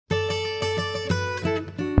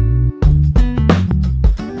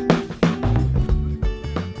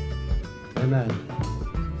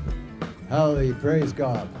Hallelujah. Praise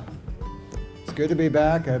God. It's good to be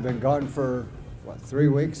back. I've been gone for, 3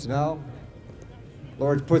 weeks now.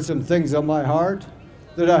 Lord's put some things on my heart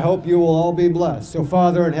that I hope you will all be blessed. So,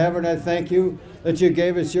 Father in heaven, I thank you that you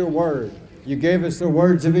gave us your word. You gave us the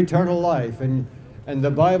words of eternal life, and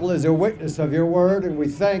the Bible is a witness of your word, and we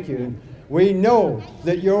thank you. And we know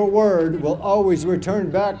that your word will always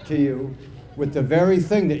return back to you with the very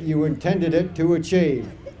thing that you intended it to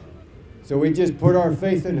achieve. So we just put our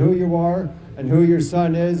faith in who you are and who your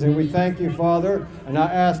Son is, and we thank you, Father, and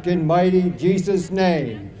I ask in mighty Jesus'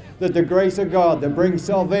 name that the grace of God that brings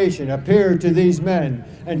salvation appear to these men,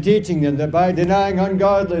 and teaching them that by denying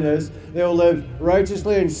ungodliness, they will live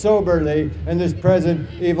righteously and soberly in this present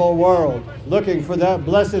evil world, looking for that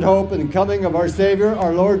blessed hope and coming of our Savior,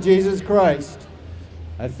 our Lord Jesus Christ.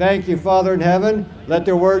 I thank you, Father in heaven. Let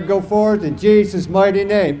the word go forth in Jesus' mighty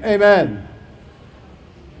name. Amen.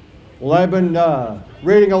 Well, I've been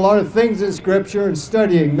reading a lot of things in Scripture and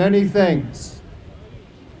studying many things.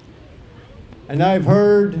 And I've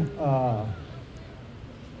heard,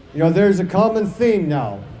 there's a common theme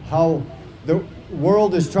now, how the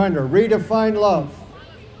world is trying to redefine love.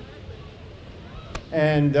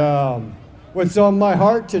 And what's on my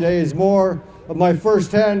heart today is more of my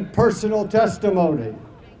firsthand personal testimony,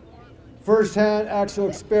 firsthand actual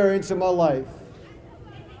experience in my life.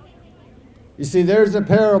 You see, there's a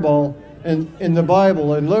parable in the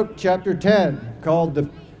Bible in Luke chapter 10 called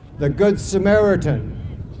the Good Samaritan.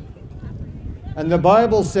 And the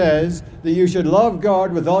Bible says that you should love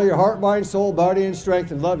God with all your heart, mind, soul, body, and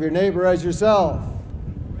strength, and love your neighbor as yourself.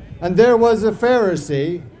 And there was a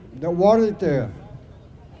Pharisee that wanted to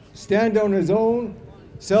stand on his own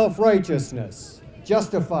self-righteousness,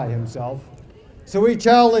 justify himself. So he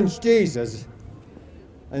challenged Jesus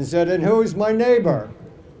and said, "And who's my neighbor?"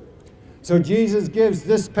 So Jesus gives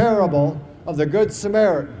this parable of the Good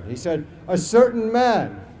Samaritan. He said, "A certain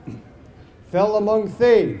man fell among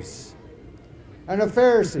thieves, and a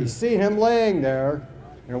Pharisee seen him laying there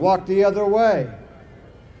and walked the other way.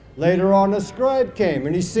 Later on, a scribe came,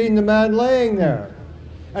 and he seen the man laying there,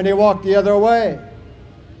 and he walked the other way."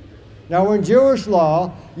 Now, in Jewish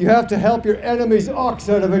law, you have to help your enemy's ox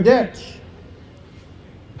out of a ditch.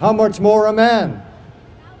 How much more a man?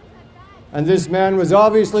 And this man was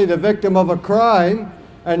obviously the victim of a crime,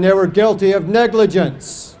 and they were guilty of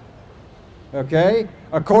negligence, okay,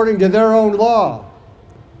 according to their own law.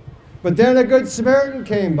 But then a Good Samaritan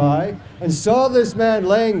came by and saw this man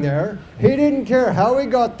laying there. He didn't care how he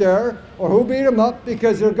got there or who beat him up,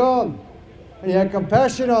 because they're gone. And he had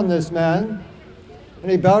compassion on this man, and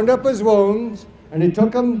he bound up his wounds, and he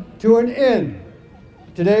took him to an inn.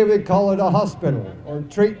 Today we call it a hospital or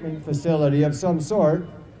treatment facility of some sort.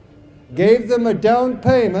 Gave them a down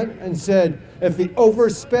payment and said, if he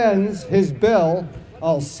overspends his bill,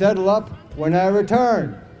 I'll settle up when I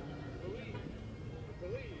return.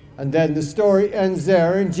 And then the story ends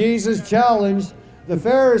there, and Jesus challenged the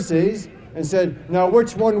Pharisees and said, now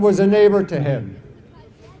which one was a neighbor to him?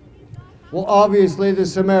 Well, obviously the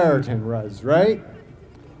Samaritan was, right?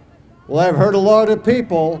 Well, I've heard a lot of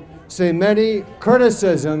people say many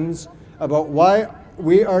criticisms about why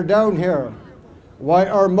we are down here, why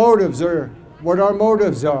our motives are, what our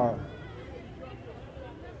motives are.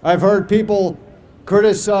 I've heard people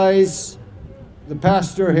criticize the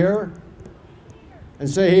pastor here and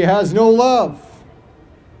say he has no love.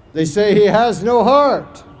 They say he has no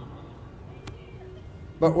heart.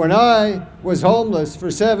 But when I was homeless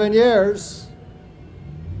for 7 years,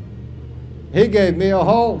 he gave me a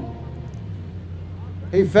home.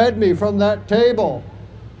 He fed me from that table.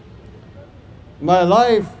 My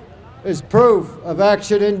life is proof of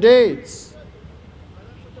action and deeds.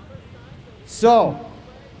 So,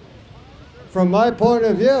 from my point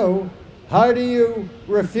of view, how do you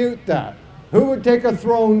refute that? Who would take a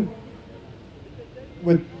throne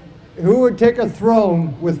with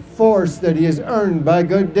force that he has earned by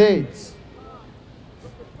good deeds?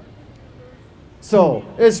 So,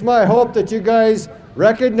 it's my hope that you guys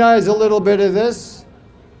recognize a little bit of this,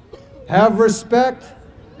 have respect,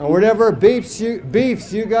 and whatever beefs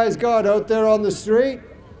you guys got out there on the street,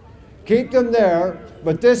 keep them there.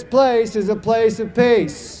 But this place is a place of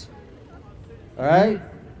peace. All right?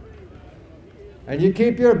 And you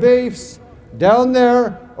keep your beefs down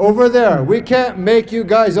there, over there. We can't make you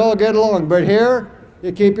guys all get along, but here,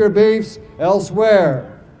 you keep your beefs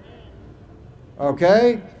elsewhere.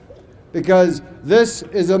 Okay? Because this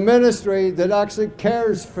is a ministry that actually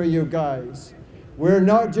cares for you guys. We're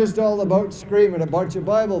not just all about screaming a bunch of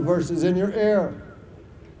Bible verses in your ear.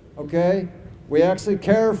 Okay? We actually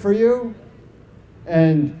care for you,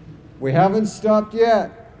 and we haven't stopped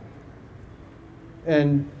yet.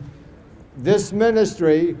 And this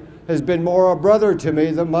ministry has been more a brother to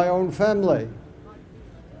me than my own family.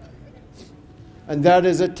 And that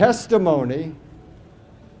is a testimony,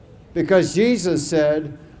 because Jesus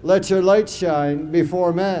said, "Let your light shine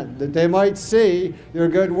before men, that they might see your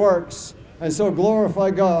good works, and so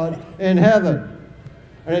glorify God in heaven."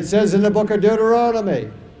 And it says in the book of Deuteronomy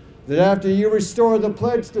that after you restore the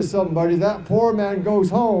pledge to somebody, that poor man goes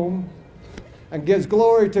home and gives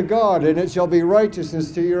glory to God, and it shall be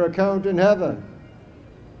righteousness to your account in heaven.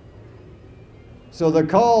 So the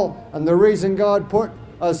call and the reason God put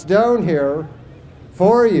us down here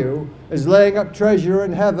for you is laying up treasure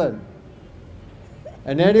in heaven.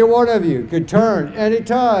 And any one of you could turn any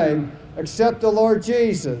time except the Lord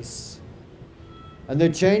Jesus. And the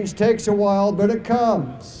change takes a while, but it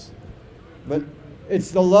comes. But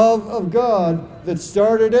it's the love of God that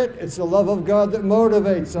started it. It's the love of God that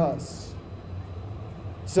motivates us.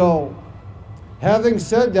 So, having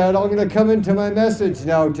said that, I'm going to come into my message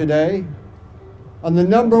now today on the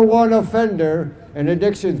 #1 offender in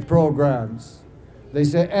addictions programs. They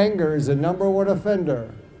say anger is the #1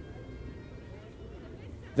 offender.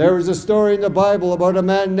 There was a story in the Bible about a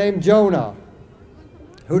man named Jonah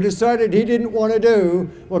who decided he didn't want to do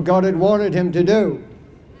what God had wanted him to do.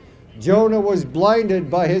 Jonah was blinded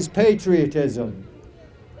by his patriotism.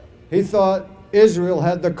 He thought Israel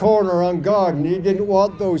had the corner on God, and he didn't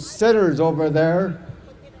want those sinners over there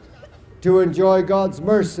to enjoy God's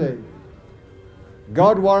mercy.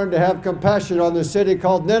 God wanted to have compassion on the city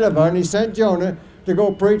called Nineveh, and he sent Jonah to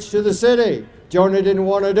go preach to the city. Jonah didn't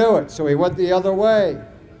want to do it, so he went the other way.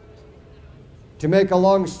 To make a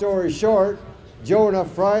long story short, Jonah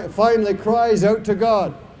finally cries out to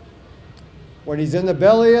God. When he's in the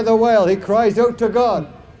belly of the whale, he cries out to God.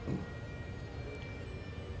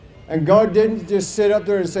 And God didn't just sit up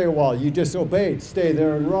there and say, "Well, you disobeyed, stay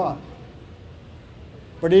there and rot."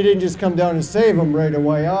 But he didn't just come down and save him right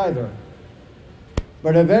away either.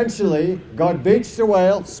 But eventually, God beats the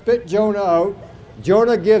whale, spit Jonah out.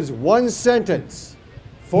 Jonah gives one sentence.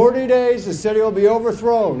 40 days, the city will be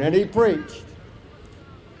overthrown. And he preached.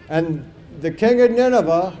 And the king of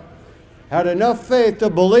Nineveh had enough faith to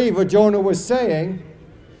believe what Jonah was saying,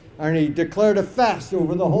 and he declared a fast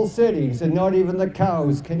over the whole city. He said, "Not even the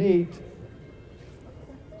cows can eat."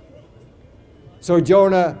 So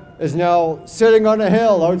Jonah is now sitting on a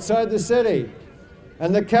hill outside the city,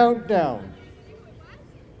 and the countdown.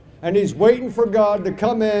 And he's waiting for God to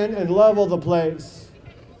come in and level the place.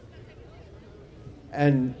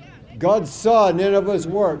 And God saw Nineveh's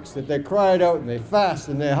works, that they cried out and they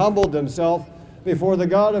fasted and they humbled themselves before the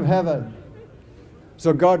God of heaven.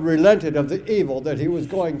 So God relented of the evil that he was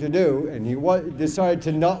going to do, and he decided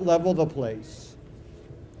to not level the place.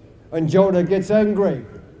 And Jonah gets angry.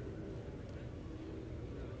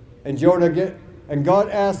 And God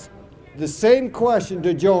asked the same question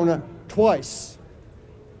to Jonah twice.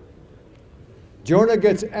 Jonah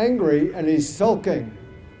gets angry and he's sulking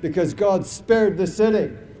because God spared the city.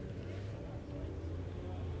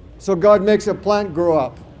 So God makes a plant grow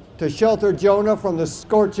up to shelter Jonah from the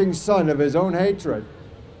scorching sun of his own hatred.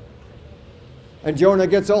 And Jonah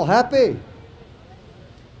gets all happy.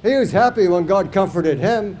 He was happy when God comforted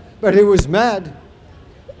him, but he was mad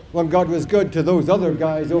when God was good to those other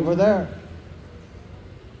guys over there.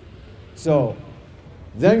 So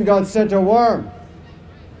then God sent a worm,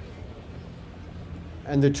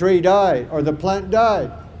 and the tree died, or the plant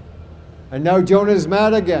died. And now Jonah's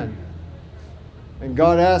mad again. And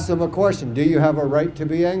God asked him a question: do you have a right to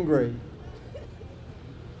be angry?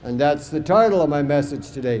 And that's the title of my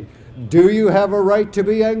message today. Do you have a right to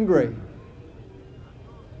be angry?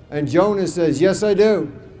 And Jonah says, yes, I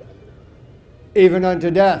do, even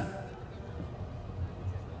unto death.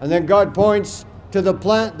 And then God points to the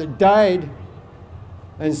plant that died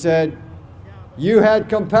and said, you had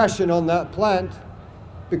compassion on that plant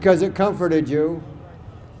because it comforted you.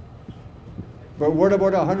 But what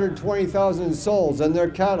about 120,000 souls and their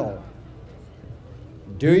cattle?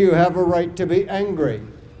 Do you have a right to be angry?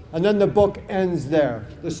 And then the book ends there.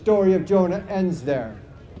 The story of Jonah ends there.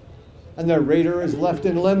 And the reader is left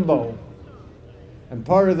in limbo. And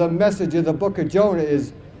part of the message of the book of Jonah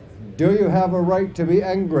is, do you have a right to be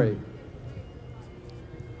angry?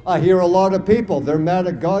 I hear a lot of people, they're mad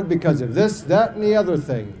at God because of this, that, and the other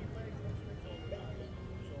thing.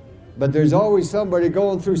 But there's always somebody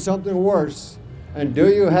going through something worse. And do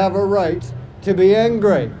you have a right to be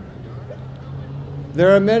angry?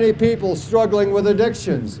 There are many people struggling with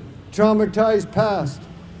addictions, traumatized past,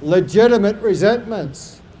 legitimate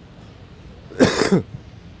resentments.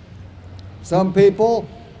 Some people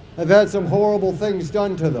have had some horrible things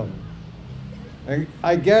done to them. And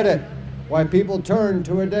I get it. why people turn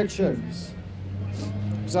to addictions.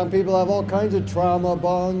 Some people have all kinds of trauma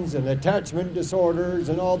bonds and attachment disorders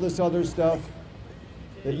and all this other stuff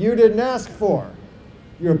that you didn't ask for.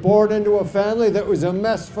 You're born into a family that was a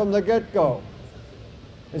mess from the get-go.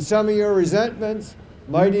 And some of your resentments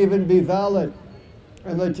might even be valid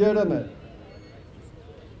and legitimate.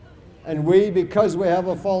 And we, because we have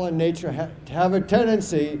a fallen nature, have a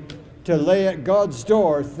tendency to lay at God's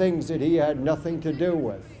door things that He had nothing to do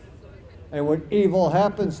with. And when evil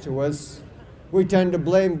happens to us, we tend to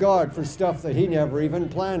blame God for stuff that He never even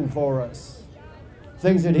planned for us.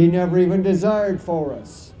 Things that He never even desired for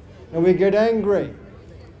us. And we get angry.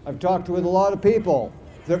 I've talked with a lot of people.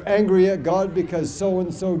 They're angry at God because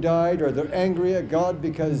so-and-so died, or they're angry at God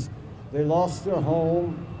because they lost their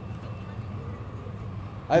home.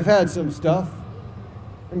 I've had some stuff,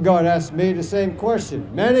 and God asked me the same question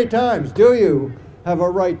many times. Do you have a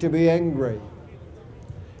right to be angry?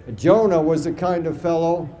 And Jonah was the kind of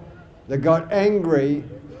fellow that got angry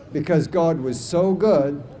because God was so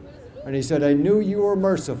good, and he said, I knew you were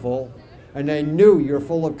merciful, and I knew you're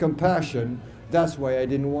full of compassion. That's why I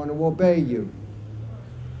didn't want to obey you.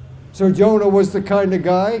 So Jonah was the kind of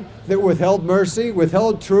guy that withheld mercy,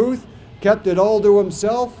 withheld truth, kept it all to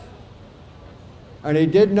himself, and he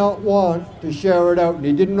did not want to share it out, and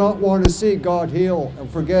he did not want to see God heal and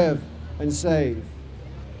forgive and save.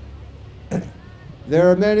 There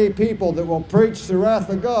are many people that will preach the wrath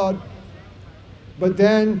of God, but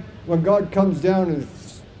then when God comes down and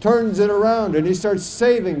turns it around and He starts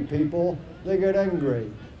saving people, they get angry.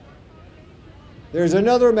 There's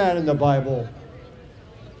another man in the Bible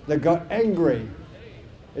that got angry.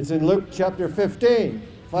 It's in Luke chapter 15,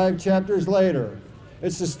 5 chapters later.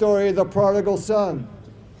 It's the story of the prodigal son.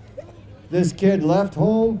 This kid left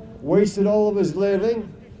home, wasted all of his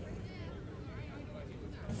living.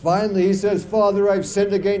 Finally, he says, Father, I've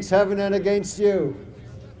sinned against heaven and against you.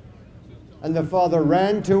 And the father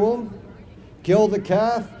ran to him, killed the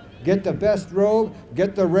calf, get the best robe,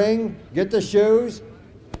 get the ring, get the shoes,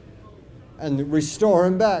 and restore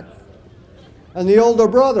him back. And the older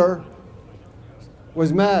brother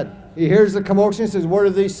was mad. He hears the commotion, he says, what are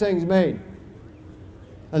these things made?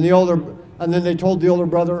 And then they told the older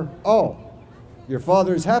brother, oh, your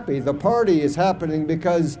father's happy. The party is happening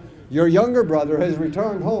because your younger brother has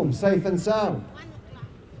returned home safe and sound.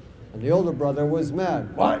 And the older brother was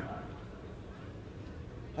mad. What?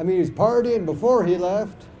 I mean, he's partying before he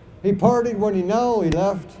left. He partied when he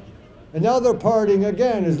left. And now they're partying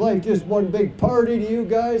again. Is life just one big party to you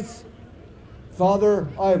guys? Father,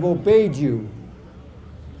 I've obeyed you.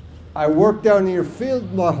 I worked down in your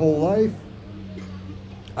field my whole life.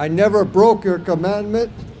 I never broke your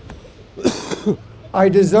commandment. I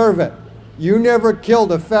deserve it. You never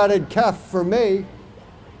killed a fatted calf for me.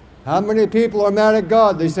 How many people are mad at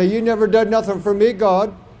God? They say, you never did nothing for me,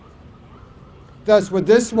 God. That's what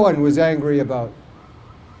this one was angry about.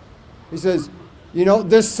 He says, you know,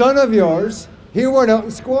 this son of yours, he went out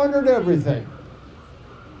and squandered everything.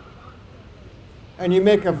 And you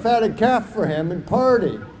make a fatted calf for him and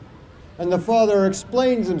party. And the father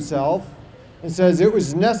explains himself and says it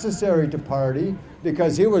was necessary to party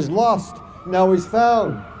because he was lost. Now he's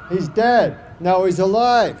found. He's dead. Now he's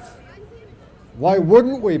alive. Why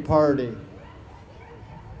wouldn't we party?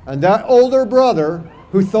 And that older brother,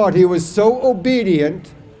 who thought he was so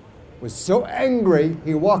obedient, was so angry,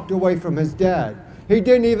 he walked away from his dad. He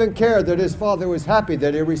didn't even care that his father was happy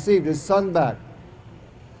that he received his son back.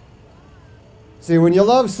 See, when you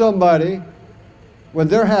love somebody, when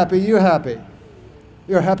they're happy, you're happy.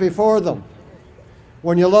 You're happy for them.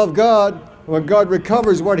 When you love God, when God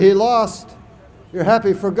recovers what He lost, you're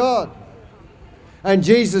happy for God. And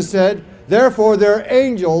Jesus said, therefore there are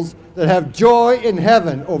angels that have joy in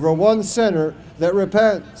heaven over one sinner that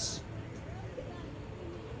repents.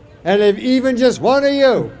 And if even just one of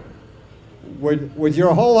you would with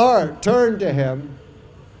your whole heart turn to Him,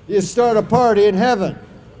 you start a party in heaven.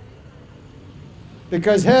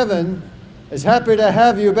 Because heaven is happy to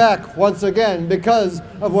have you back once again because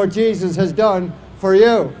of what Jesus has done for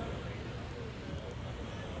you.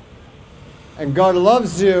 And God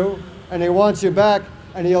loves you, and He wants you back,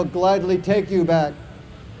 and He'll gladly take you back.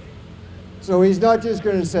 So He's not just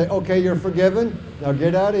going to say, okay, you're forgiven, now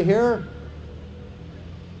get out of here.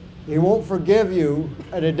 He won't forgive you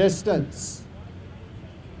at a distance.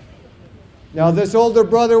 Now this older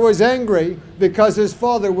brother was angry because his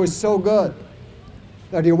father was so good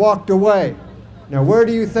that he walked away. Now where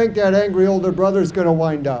do you think that angry older brother is going to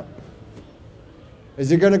wind up? Is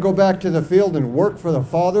he going to go back to the field and work for the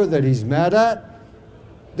father that he's mad at?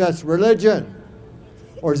 That's religion.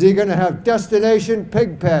 Or is he going to have destination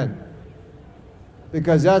pig pen?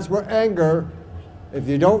 because that's where anger, if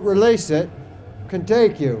you don't release it, can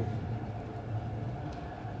take you.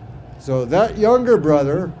 So that younger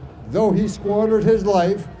brother, though he squandered his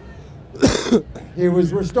life, he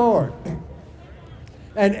was restored.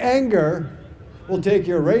 And anger will take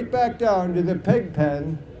you right back down to the pig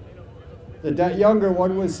pen that younger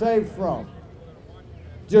one was saved from.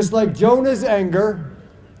 Just like Jonah's anger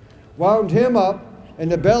wound him up in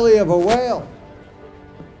the belly of a whale.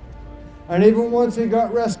 And even once he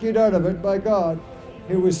got rescued out of it by God,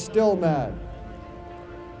 he was still mad.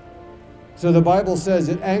 So the Bible says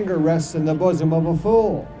that anger rests in the bosom of a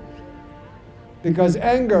fool. Because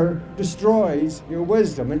anger destroys your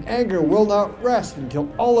wisdom. And anger will not rest until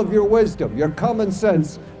all of your wisdom, your common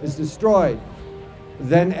sense, is destroyed.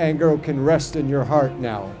 Then anger can rest in your heart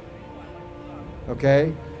now.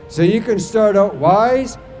 Okay? So you can start out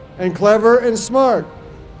wise and clever and smart.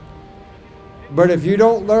 But if you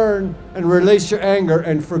don't learn and release your anger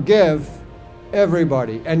and forgive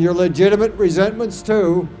everybody, and your legitimate resentments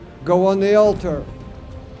too, go on the altar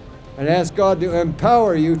and ask God to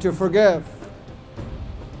empower you to forgive.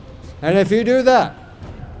 And if you do that,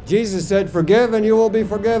 Jesus said, forgive and you will be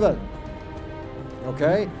forgiven.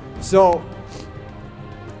 Okay? So,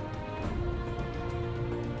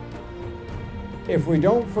 if we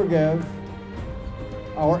don't forgive,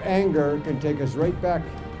 our anger can take us right back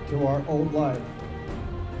to our old life.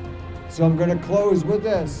 So I'm going to close with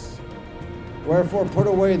this. Wherefore put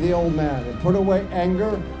away the old man, and put away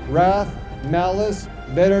anger, wrath, malice,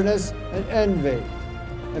 bitterness, and envy.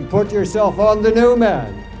 And put yourself on the new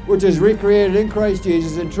man, which is recreated in Christ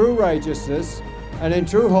Jesus in true righteousness and in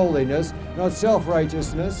true holiness, not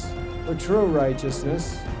self-righteousness, but true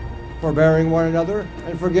righteousness, forbearing one another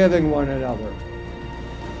and forgiving one another.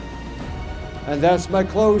 And that's my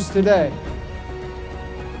close today.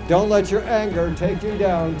 Don't let your anger take you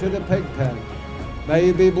down to the pig pen. May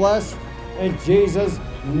you be blessed in Jesus'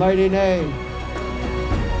 mighty name.